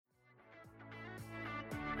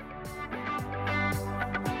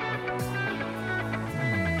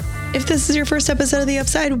If this is your first episode of The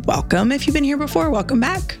Upside, welcome. If you've been here before, welcome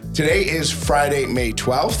back. Today is Friday, May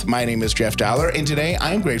 12th. My name is Jeff Dollar, and today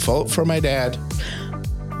I'm grateful for my dad.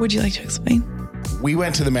 Would you like to explain? We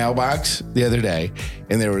went to the mailbox the other day,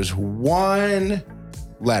 and there was one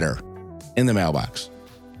letter in the mailbox,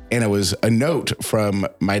 and it was a note from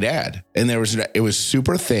my dad. And it was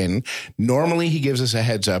super thin. Normally, he gives us a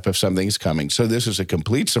heads up if something's coming, so this was a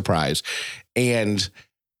complete surprise. And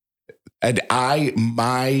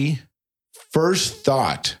my first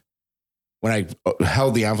thought when I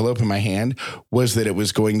held the envelope in my hand was that it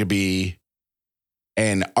was going to be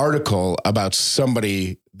an article about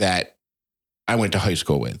somebody that I went to high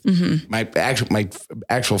school with. Mm-hmm. My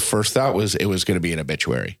actual first thought was it was going to be an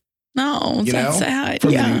obituary. No, that's sad.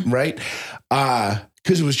 Right?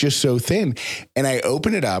 Because it was just so thin. And I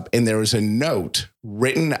opened it up, and there was a note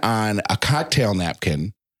written on a cocktail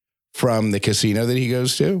napkin from the casino that he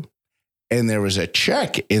goes to. And there was a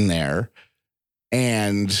check in there.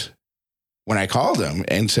 And when I called him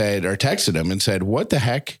and said, or texted him and said, what the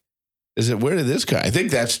heck is it? Where did this come? I think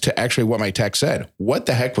that's actually what my text said. What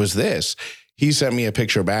the heck was this? He sent me a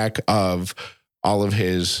picture back of all of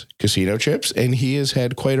his casino chips, and he has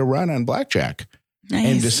had quite a run on Blackjack. Nice.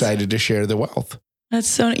 And decided to share the wealth. That's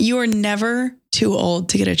so, you are never too old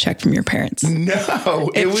to get a check from your parents. No.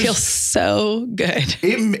 It feels so good.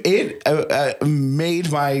 It made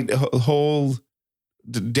my whole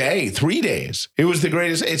day, 3 days. It was the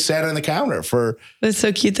greatest. It sat on the counter for. That's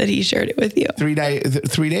so cute that he shared it with you. 3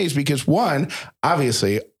 days, because one,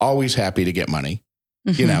 obviously, always happy to get money.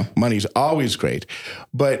 Mm-hmm. You know, money's always great.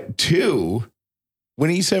 But two, when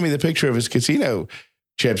he sent me the picture of his casino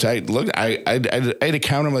chips, I had to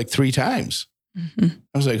count them like 3 times. Mm-hmm.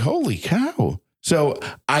 I was like, holy cow. So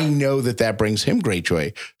I know that brings him great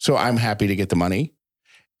joy. So I'm happy to get the money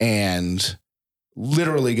and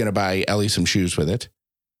literally going to buy Ellie some shoes with it.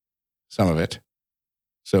 Some of it.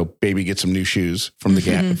 So baby gets some new shoes from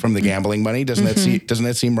the gambling money. Doesn't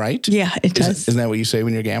that seem right? Yeah, it does. Isn't that what you say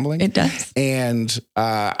when you're gambling? It does. And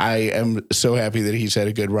I am so happy that he's had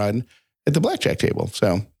a good run at the blackjack table.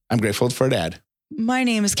 So I'm grateful for Dad. My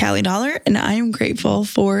name is Callie Dollar, and I am grateful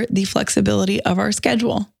for the flexibility of our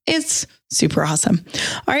schedule. It's super awesome.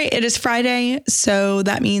 All right, it is Friday, so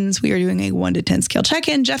that means we are doing a 1 to 10 scale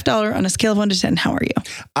check-in. Jeff Dollar, on a scale of 1 to 10, how are you?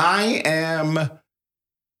 I am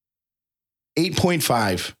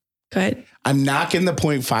 8.5. Good. I'm knocking the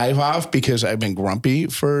 0.5 off because I've been grumpy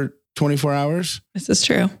for 24 hours. This is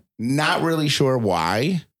true. Not really sure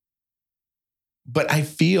why, but I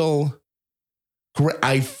feel...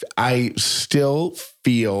 I still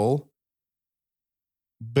feel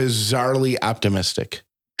bizarrely optimistic.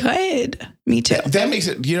 Good. Me too. That makes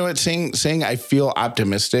it, you know what, saying I feel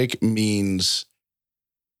optimistic means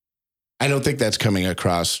I don't think that's coming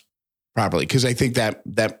across properly, because I think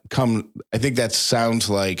that sounds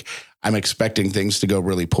like I'm expecting things to go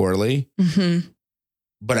really poorly. Mm-hmm.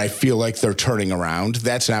 But I feel like they're turning around.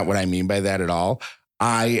 That's not what I mean by that at all.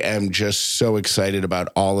 I am just so excited about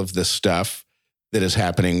all of this stuff that is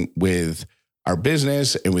happening with our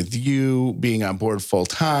business and with you being on board full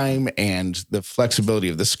time and the flexibility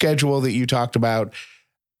of the schedule that you talked about.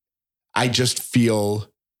 I just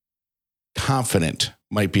feel confident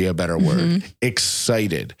might be a better word. Mm-hmm.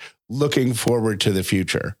 Excited, looking forward to the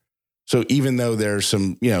future. So even though there's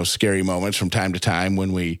some, scary moments from time to time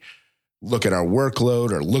when we look at our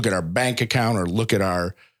workload or look at our bank account or look at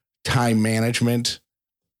our time management,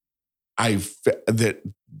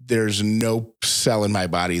 there's no cell in my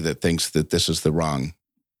body that thinks that this is the wrong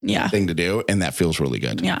thing to do. And that feels really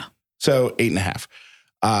good. Yeah. So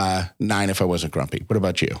 8.5, 9 if I wasn't grumpy. What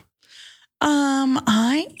about you?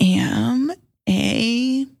 I am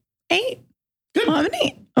a 8. Good. I'm an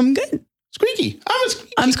 8. I'm good. Squeaky.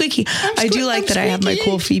 I'm squeaky. I do like that I have my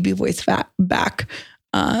cool Phoebe voice back.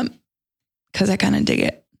 Cause I kind of dig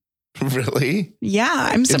it. Really? Yeah.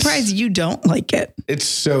 I'm surprised you don't like it. It's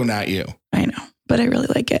so not you. I know, but I really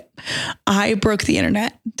like it. I broke the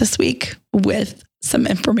internet this week with some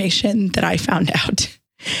information that I found out.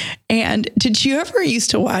 And did you ever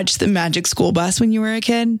used to watch the Magic School Bus when you were a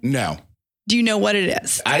kid? No. Do you know what it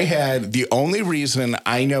is? The only reason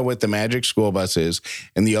I know what the Magic School Bus is,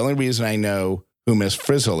 and the only reason I know who Miss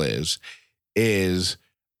Frizzle is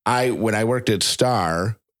when I worked at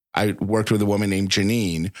Star, I worked with a woman named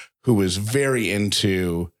Janine who was very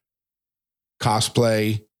into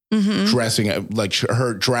cosplay, dressing up. Like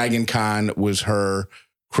her Dragon Con was her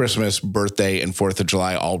Christmas, birthday, and 4th of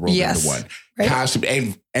July all rolled into one. Right.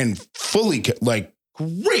 Costume and fully like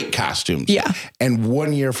great costumes. Yeah. And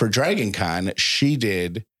one year for Dragon Con, she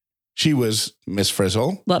was Miss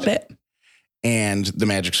Frizzle. Love it. and the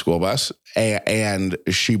Magic School Bus. And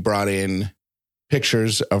she brought in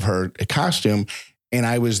pictures of her costume. And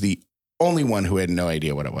I was the only one who had no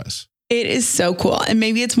idea what it was. It is so cool. And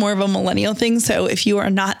maybe it's more of a millennial thing. So if you are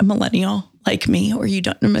not a millennial like me, or you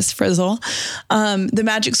don't know Miss Frizzle, the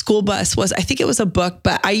Magic School Bus was, I think it was a book,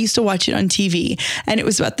 but I used to watch it on TV. And it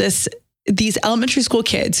was about these elementary school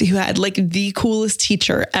kids who had like the coolest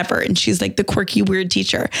teacher ever. And she's like the quirky, weird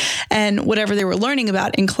teacher. And whatever they were learning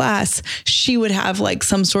about in class, she would have like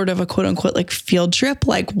some sort of a quote unquote like field trip.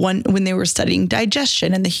 Like when they were studying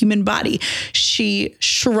digestion and the human body, she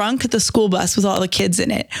shrunk the school bus with all the kids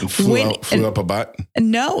in it. Flew up a butt?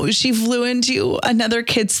 No, she flew into another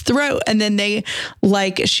kid's throat. And then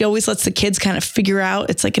she always lets the kids kind of figure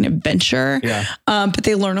out it's like an adventure. Yeah. But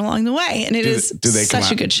they learn along the way. And it is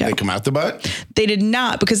such a good show. Did they come out the butt? They did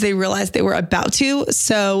not, because they realized they were about to.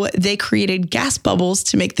 So they created gas bubbles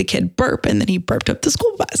to make the kid burp, and then he burped up the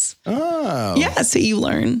school bus. Oh. Yeah. So you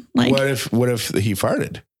learn like, what if he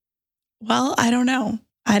farted? Well, I don't know.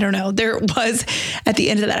 There was at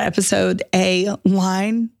the end of that episode a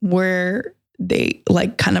line where they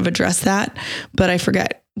like kind of addressed that, but I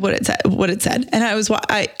forget what it said.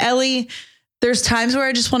 And Ellie, there's times where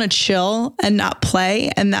I just want to chill and not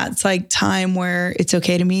play. And that's like time where it's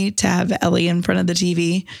okay to me to have Ellie in front of the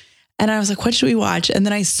TV. And I was like, what should we watch? And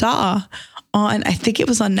then I saw I think it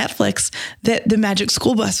was on Netflix, that the Magic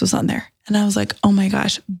School Bus was on there. And I was like, oh my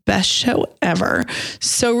gosh, best show ever.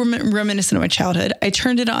 So reminiscent of my childhood. I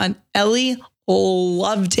turned it on. Ellie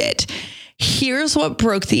loved it. Here's what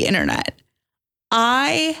broke the internet.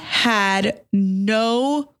 I had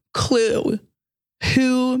no clue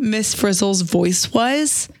who Miss Frizzle's voice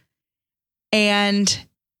was. And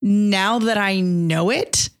now that I know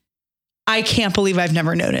it, I can't believe I've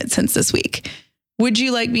never known it since this week. Would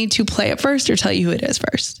you like me to play it first or tell you who it is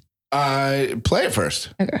first? Play it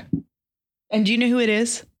first. Okay. And do you know who it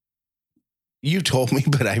is? You told me,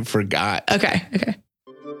 but I forgot. Okay.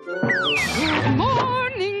 Good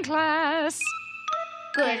morning, class.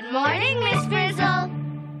 Good morning, Miss Frizzle.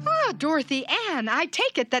 Dorothy Ann, I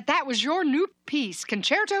take it that was your new piece,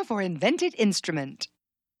 Concerto for Invented Instrument.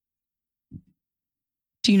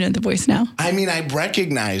 Do you know the voice now? I mean, I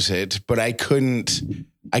recognize it, but I can't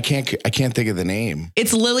think of the name.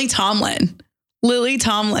 It's Lily Tomlin. Lily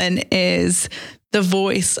Tomlin is the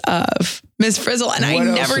voice of Miss Frizzle. And I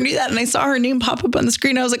never knew that. And I saw her name pop up on the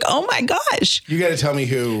screen. I was like, oh my gosh. You got to tell me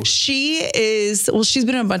who. She is, she's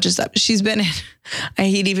been in a bunch of stuff. She's been in, I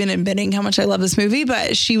hate even admitting how much I love this movie,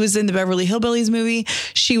 but she was in the Beverly Hillbillies movie.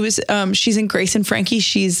 She's in Grace and Frankie.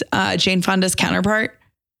 She's Jane Fonda's counterpart.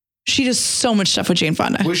 She does so much stuff with Jane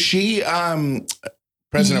Fonda. Was she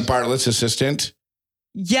President Bartlett's assistant?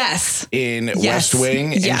 Yes. In West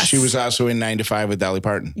Wing. Yes. And she was also in 9 to 5 with Dolly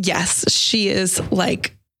Parton. Yes. She is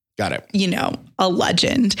like, got it. A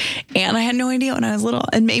legend. And I had no idea when I was little.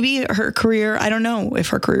 And maybe her career, I don't know if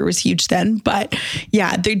her career was huge then, but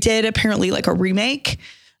yeah, they did apparently like a remake.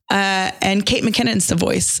 And Kate McKinnon's the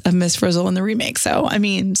voice of Miss Frizzle in the remake. So, I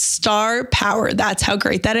mean, star power. That's how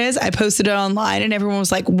great that is. I posted it online and everyone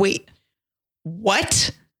was like, wait,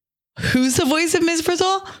 what? Who's the voice of Miss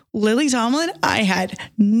Frizzle? Lily Tomlin? I had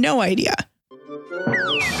no idea.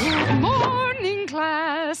 Good morning,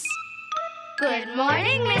 class. Good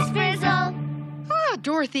morning, Miss Frizzle.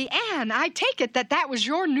 Dorothy Ann, I take it that was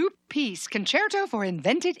your new piece, Concerto for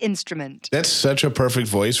Invented Instrument. That's such a perfect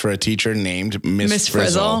voice for a teacher named Miss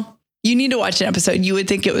Frizzle. You need to watch an episode. You would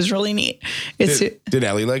think it was really neat. Did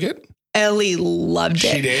Ellie like it? Ellie loved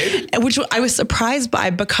it. She did? Which I was surprised by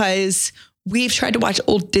because we've tried to watch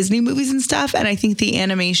old Disney movies and stuff. And I think the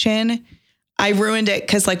animation, I ruined it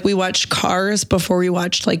because like we watched Cars before we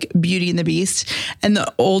watched like Beauty and the Beast. And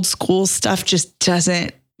the old school stuff just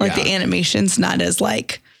doesn't, like the animation's not as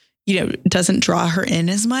like, doesn't draw her in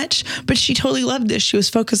as much. But she totally loved this. She was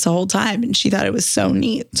focused the whole time and she thought it was so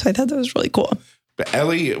neat. So I thought that was really cool. But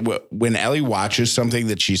Ellie, when Ellie watches something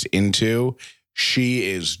that she's into, she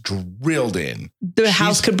is drilled in. The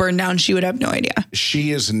house could burn down. She would have no idea. She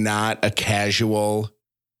is not a casual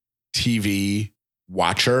TV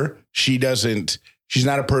watcher. She's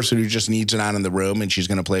not a person who just needs it on in the room and she's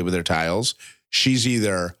going to play with her tiles. She's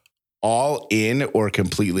either all in or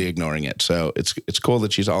completely ignoring it. So it's cool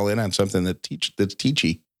that she's all in on something that's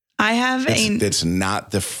teachy. I have that's not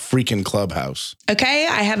the freaking Clubhouse. Okay,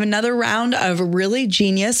 I have another round of really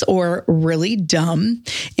genius or really dumb.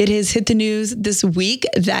 It has hit the news this week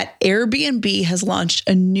that Airbnb has launched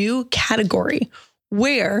a new category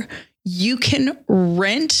where you can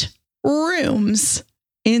rent rooms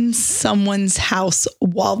in someone's house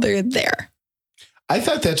while they're there. I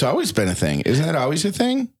thought that's always been a thing. Isn't that always a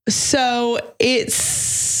thing? So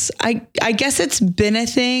it's I guess it's been a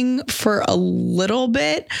thing for a little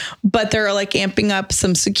bit, but they're like amping up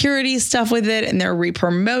some security stuff with it and they're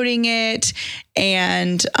re-promoting it.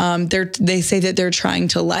 And they say that they're trying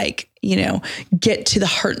to like, you know, get to the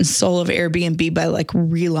heart and soul of Airbnb by like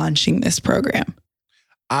relaunching this program.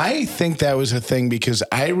 I think that was a thing because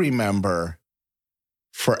I remember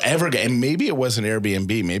forever, and maybe it wasn't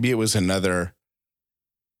Airbnb, maybe it was another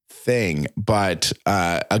thing, but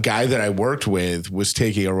a guy that I worked with was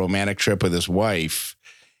taking a romantic trip with his wife,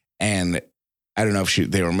 and I don't know if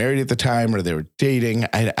they were married at the time or they were dating.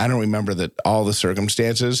 I don't remember all the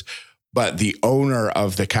circumstances, but the owner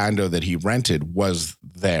of the condo that he rented was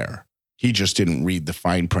there. He just didn't read the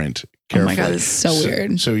fine print carefully. Oh my God, it's so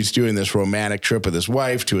weird. So he's doing this romantic trip with his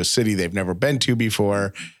wife to a city they've never been to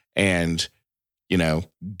before, and you know,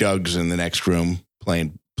 Doug's in the next room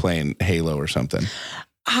playing Halo or something.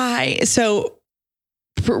 So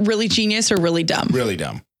really genius or really dumb? Really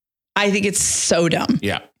dumb. I think it's so dumb.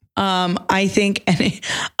 Yeah. I think, and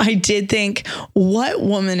I did think, what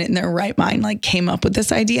woman in their right mind like came up with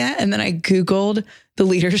this idea? And then I Googled the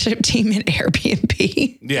leadership team at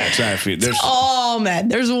Airbnb. Yeah, it's not a few. It's all men.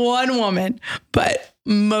 There's one woman, but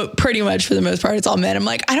pretty much for the most part, it's all men. I'm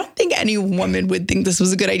like, I don't think any woman would think this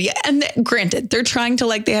was a good idea. And granted, they're trying to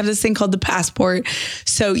like, they have this thing called the passport.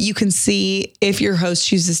 So you can see if your host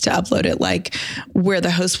chooses to upload it, like where the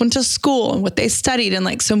host went to school and what they studied and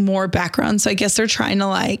like some more background. So I guess they're trying to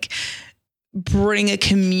like bring a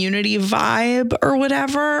community vibe or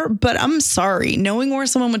whatever. But I'm sorry, knowing where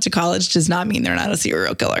someone went to college does not mean they're not a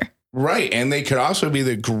serial killer. Right. And they could also be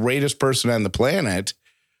the greatest person on the planet,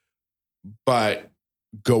 but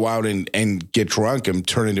go out and get drunk and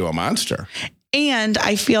turn into a monster. And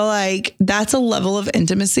I feel like that's a level of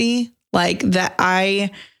intimacy like that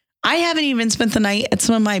I haven't even spent the night at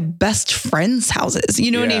some of my best friends' houses.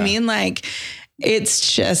 You know what I mean? Like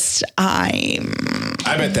it's just I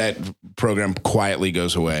bet that program quietly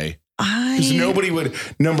goes away. Because nobody would.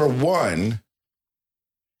 Number one,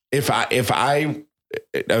 if I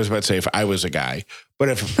was about to say if I was a guy, but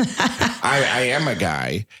if I am a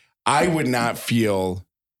guy, I would not feel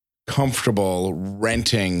comfortable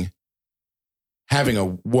having a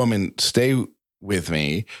woman stay with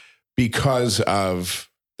me because of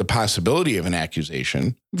the possibility of an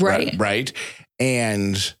accusation. Right.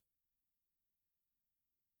 And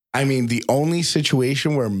I mean, the only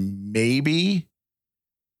situation where maybe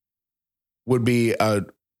would be a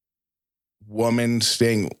woman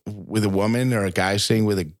staying with a woman or a guy staying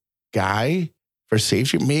with a guy for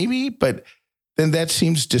safety, maybe, but then that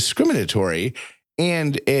seems discriminatory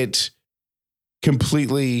and it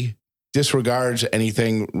completely disregards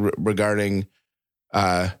anything regarding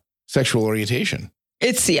sexual orientation.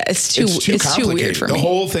 It's too weird for me. The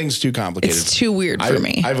whole thing's too complicated. It's too weird for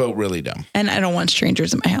me. I vote really dumb. And I don't want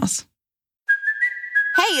strangers in my house.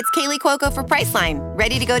 Hey, it's Kaylee Cuoco for Priceline.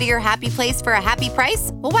 Ready to go to your happy place for a happy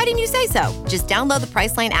price? Well, why didn't you say so? Just download the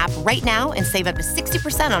Priceline app right now and save up to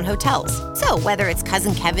 60% on hotels. So whether it's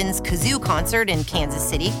Cousin Kevin's Kazoo Concert in Kansas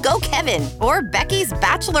City, go Kevin, or Becky's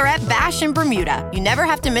Bachelorette Bash in Bermuda, you never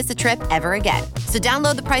have to miss a trip ever again. So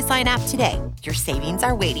download the Priceline app today. Your savings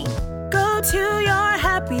are waiting. Go to your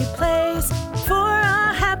happy place for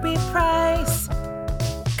a happy price.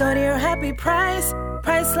 Go to your happy price,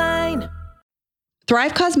 Priceline.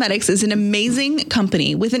 Thrive Cosmetics is an amazing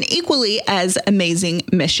company with an equally as amazing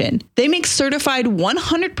mission. They make certified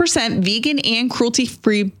 100% vegan and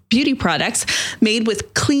cruelty-free beauty products made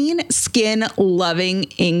with clean, skin-loving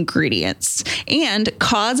ingredients. And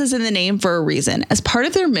cause is in the name for a reason. As part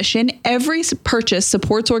of their mission, every purchase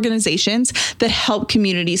supports organizations that help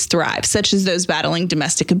communities thrive, such as those battling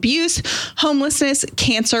domestic abuse, homelessness,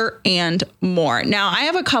 cancer, and more. Now, I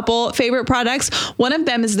have a couple favorite products. One of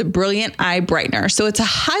them is the Brilliant Eye Brightener. So it's a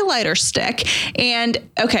highlighter stick. And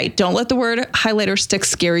okay, don't let the word highlighter stick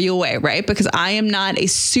scare you away, right? Because I am not a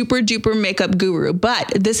super duper makeup guru,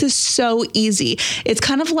 but this is so easy. It's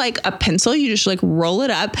kind of like a pencil. You just like roll it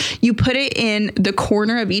up. You put it in the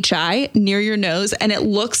corner of each eye near your nose, and it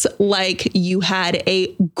looks like you had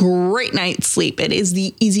a great night's sleep. It is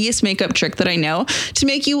the easiest makeup trick that I know to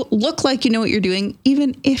make you look like you know what you're doing,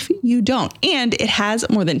 even if you don't. And it has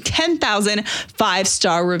more than 10,000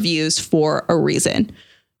 5-star reviews for a reason.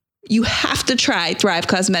 You have to try Thrive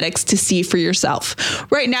Cosmetics to see for yourself.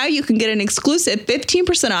 Right now, you can get an exclusive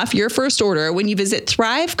 15% off your first order when you visit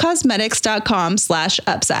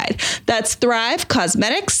thrivecosmetics.com/upside. That's Thrive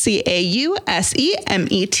Cosmetics,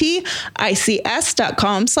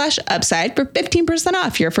 CAUSEMETICS.com/upside for 15%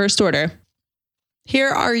 off your first order. Here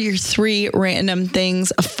are your 3 random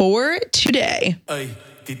things for today. Ay,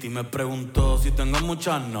 Titi me preguntó si tengo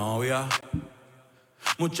muchas novias.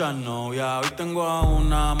 Muchas novias, hoy tengo a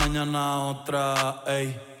una, mañana a otra,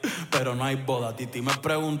 ey. Pero no hay boda. Titi me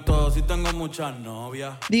preguntó si tengo muchas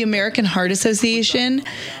novias. The American Heart Association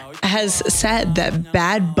has said that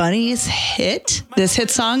Bad Bunny's hit, this hit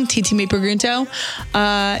song, Titi Me Pregunto,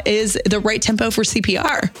 is the right tempo for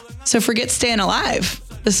CPR. So forget Staying Alive.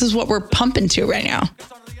 This is what we're pumping to right now.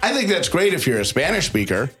 I think that's great if you're a Spanish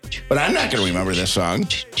speaker, but I'm not going to remember this song.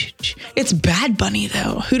 It's Bad Bunny,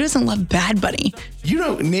 though. Who doesn't love Bad Bunny? You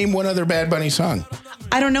don't name one other Bad Bunny song.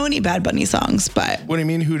 I don't know any Bad Bunny songs, but... What do you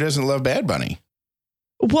mean, who doesn't love Bad Bunny?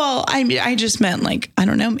 Well, I just meant like, I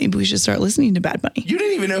don't know, maybe we should start listening to Bad Bunny. You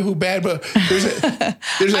didn't even know who Bad Bunny...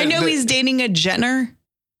 I know he's dating a Jenner.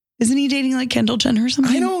 Isn't he dating like Kendall Jenner or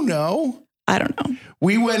something? I don't know.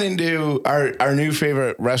 We went into our new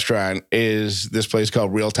favorite restaurant is this place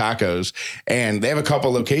called Real Tacos, and they have a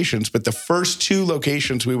couple locations, but the first two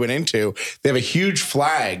locations we went into, they have a huge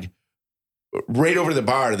flag right over the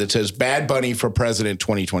bar that says Bad Bunny for President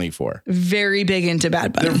 2024. Very big into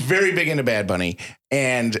Bad Bunny. They're very big into Bad Bunny.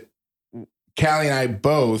 And Callie and I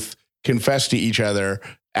both confessed to each other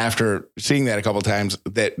after seeing that a couple times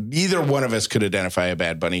that neither one of us could identify a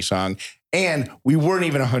Bad Bunny song. And we weren't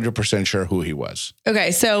even 100% sure who he was.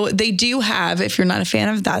 Okay, so they do have, if you're not a fan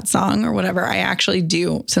of that song or whatever, I actually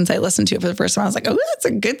do, since I listened to it for the first time, I was like, oh, that's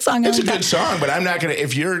a good song. It's a good song, but I'm not going to,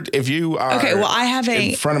 if you are okay, well, I have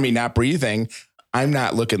in front of me not breathing, I'm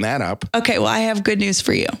not looking that up. Okay, well, I have good news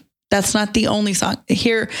for you. That's not the only song.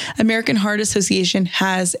 Here, American Heart Association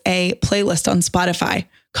has a playlist on Spotify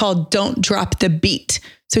called Don't Drop the Beat.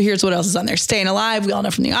 So here's what else is on there. Staying Alive, we all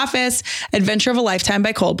know from The Office. Adventure of a Lifetime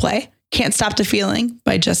by Coldplay. Can't Stop the Feeling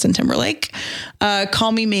by Justin Timberlake.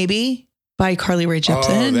 Call Me Maybe by Carly Rae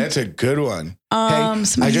Jepsen. Oh, that's a good one. Hey,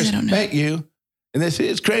 I just met you, and this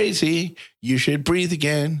is crazy. You should breathe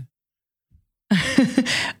again.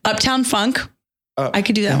 Uptown Funk. I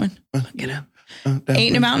could do that one. Get up.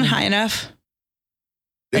 Ain't a Mountain High Enough.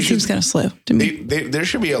 That seems kind of slow to me. There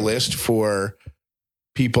should be a list for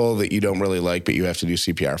people that you don't really like, but you have to do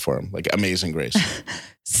CPR for them, like Amazing Grace.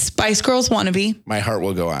 Spice Girls Wannabe. My Heart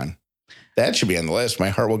Will Go On. That should be on the list. My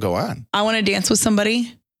Heart Will Go On. I Want to Dance with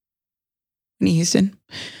Somebody. Whitney Houston.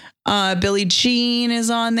 Billie Jean is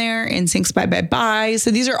on there. NSYNC's Bye Bye Bye. So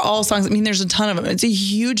these are all songs. I mean, there's a ton of them. It's a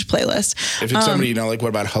huge playlist. If it's somebody you don't like, what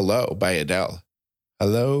about Hello by Adele?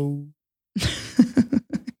 Hello?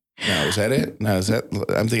 No, is that it? No, is that?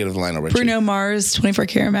 I'm thinking of Lionel Richie. Bruno Mars, 24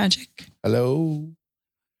 Karat Magic. Hello?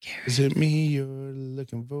 Is it me you're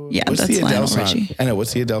looking for? Yeah, what's that's the Adele Lionel song? Richie. I know.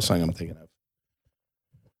 What's the Adele song I'm thinking of?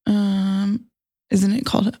 Isn't it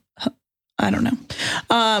called? I don't know.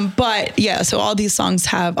 But yeah, so all these songs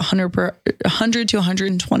have 100 to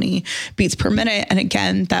 120 beats per minute. And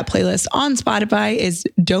again, that playlist on Spotify is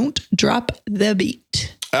Don't Drop the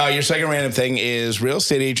Beat. Your second random thing is real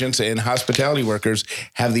estate agents and hospitality workers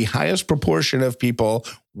have the highest proportion of people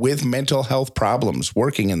with mental health problems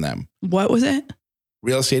working in them. What was it?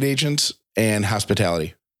 Real estate agents and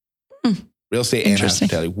hospitality. Real estate and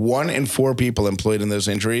hospitality. 1 in 4 people employed in those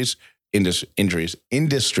industries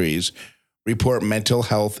report mental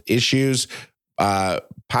health issues,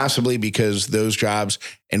 possibly because those jobs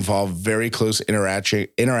involve very close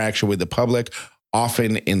interaction with the public,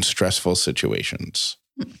 often in stressful situations.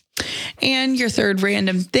 And your third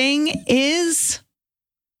random thing is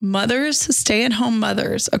mothers, stay-at-home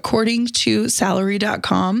mothers, according to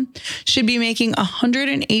salary.com, should be making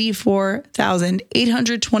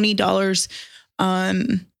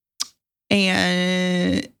 $184,820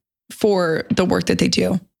 and for the work that they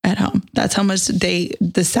do at home. That's how much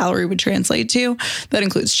the salary would translate to. That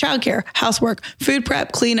includes childcare, housework, food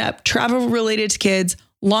prep, cleanup, travel related to kids,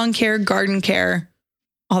 lawn care, garden care,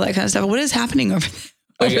 all that kind of stuff. What is happening over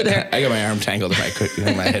there? I got my arm tangled in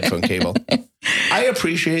my headphone cable. I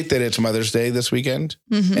appreciate that it's Mother's Day this weekend,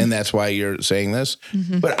 and that's why you're saying this.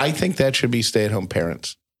 But I think that should be stay-at-home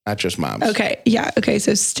parents, not just moms. Okay. Yeah. Okay.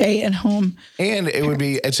 So stay at home. And it would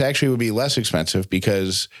be less expensive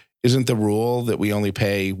because isn't the rule that we only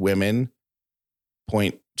pay women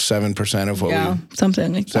 0.7% of what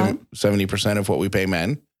something like that. 70% of what we pay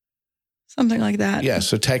men? Something like that. Yeah.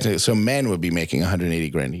 So technically, men would be making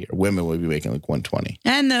 $180,000 a year. Women would be making like $120,000.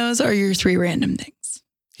 And those are your 3 random things.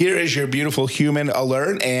 Here is your beautiful human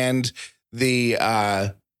alert. And the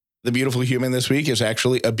beautiful human this week is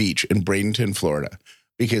actually a beach in Bradenton, Florida,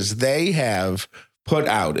 because they have put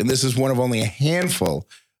out, and this is one of only a handful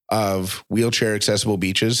of wheelchair accessible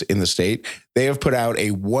beaches in the state. They have put out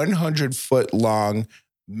a 100-foot long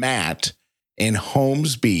mat in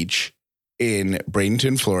Holmes Beach in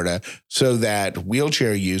Bradenton, Florida, so that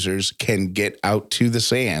wheelchair users can get out to the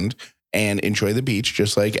sand and enjoy the beach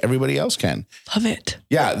just like everybody else can. Love it.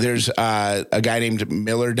 Yeah, there's a guy named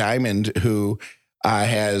Miller Diamond who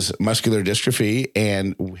has muscular dystrophy,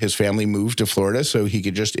 and his family moved to Florida so he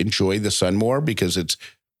could just enjoy the sun more because it's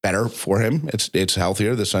better for him. It's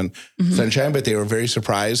healthier, the sunshine. But they were very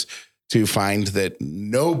surprised to find that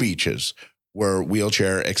no beaches were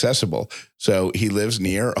wheelchair accessible. So he lives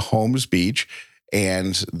near Holmes Beach,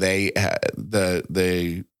 and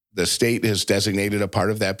the state has designated a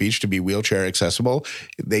part of that beach to be wheelchair accessible.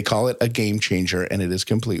 They call it a game changer, and it has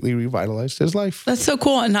completely revitalized his life. That's so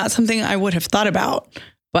cool, and not something I would have thought about,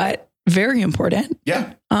 but very important.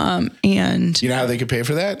 Yeah. And you know how they could pay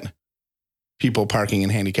for that? People parking in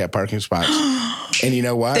handicapped parking spots. And you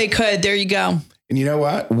know what? They could. There you go. And you know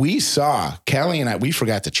what? We saw, Callie and I, we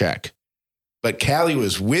forgot to check, but Callie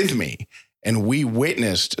was with me, and we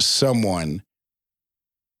witnessed someone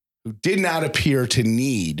who did not appear to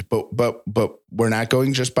need, but we're not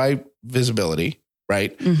going just by visibility,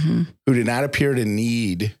 right? Mm-hmm. Who did not appear to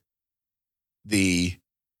need the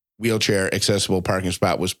wheelchair accessible parking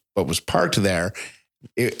spot but was parked there.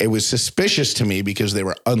 It was suspicious to me because they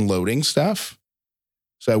were unloading stuff.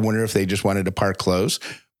 So I wonder if they just wanted to park close.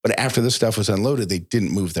 But after the stuff was unloaded, they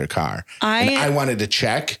didn't move their car. I wanted to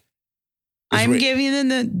check. I'm giving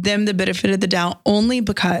them the benefit of the doubt only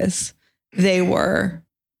because they were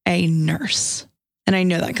a nurse. And I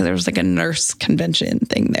know that because there was like a nurse convention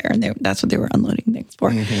thing there, and that's what they were unloading things for.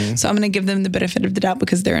 Mm-hmm. So I'm going to give them the benefit of the doubt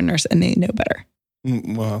because they're a nurse and they know better.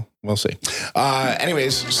 Well, we'll see.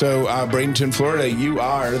 Anyways, so Bradenton, Florida, you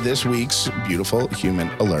are this week's beautiful human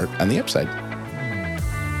alert on the upside.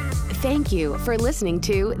 Thank you for listening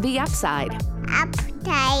to The Upside.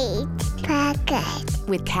 Upside Pocket.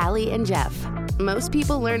 With Callie and Jeff. Most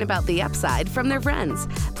people learn about the upside from their friends.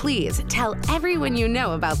 Please tell everyone you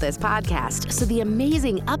know about this podcast so the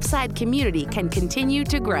amazing Upside community can continue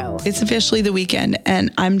to grow. It's officially the weekend,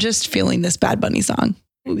 and I'm just feeling this Bad Bunny song.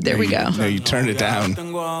 Ooh, there we go. No, you turned it down.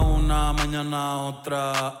 Pero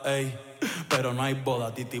no hay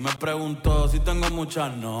boda. Titi me preguntó si tengo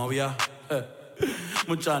muchas novias.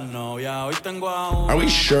 Muchas novias. Hoy tengo a una. Are we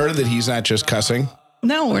sure that he's not just cussing?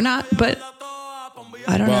 No, we're not, but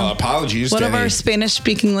I don't know. Well, apologies. One to of our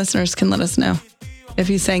Spanish-speaking listeners can let us know if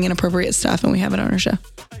he's saying inappropriate stuff and we have it on our show.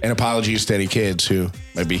 And apologies to any kids who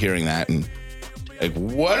might be hearing that and like,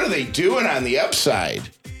 what are they doing on the upside?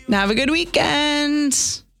 Now have a good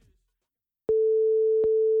weekend.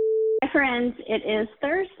 Hi, friends. It is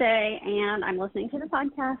Thursday, and I'm listening to the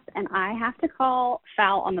podcast, and I have to call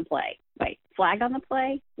foul on the play. Wait, flag on the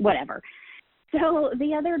play? Whatever. So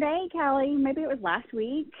the other day, Callie, maybe it was last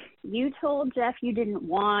week, you told Jeff you didn't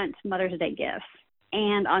want Mother's Day gifts.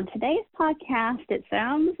 And on today's podcast, it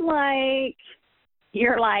sounds like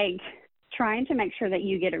you're trying to make sure that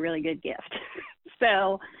you get a really good gift.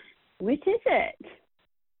 So which is it?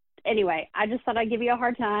 Anyway, I just thought I'd give you a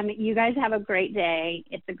hard time. You guys have a great day.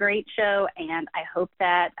 It's a great show, and I hope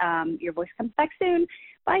that your voice comes back soon.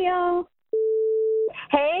 Bye, y'all.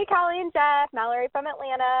 Hey, Callie and Jeff, Mallory from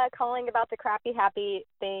Atlanta, calling about the crappy happy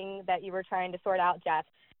thing that you were trying to sort out, Jeff.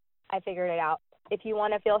 I figured it out. If you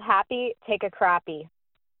want to feel happy, take a crappy.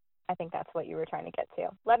 I think that's what you were trying to get to.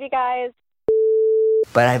 Love you guys.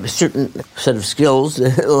 But I have a certain set of skills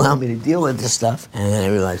that allow me to deal with this stuff. And then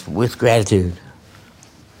I realized with gratitude,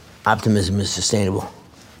 optimism is sustainable.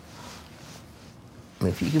 I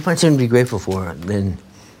mean, if you can find something to be grateful for, then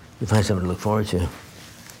you find something to look forward to,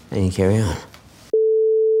 and you carry on.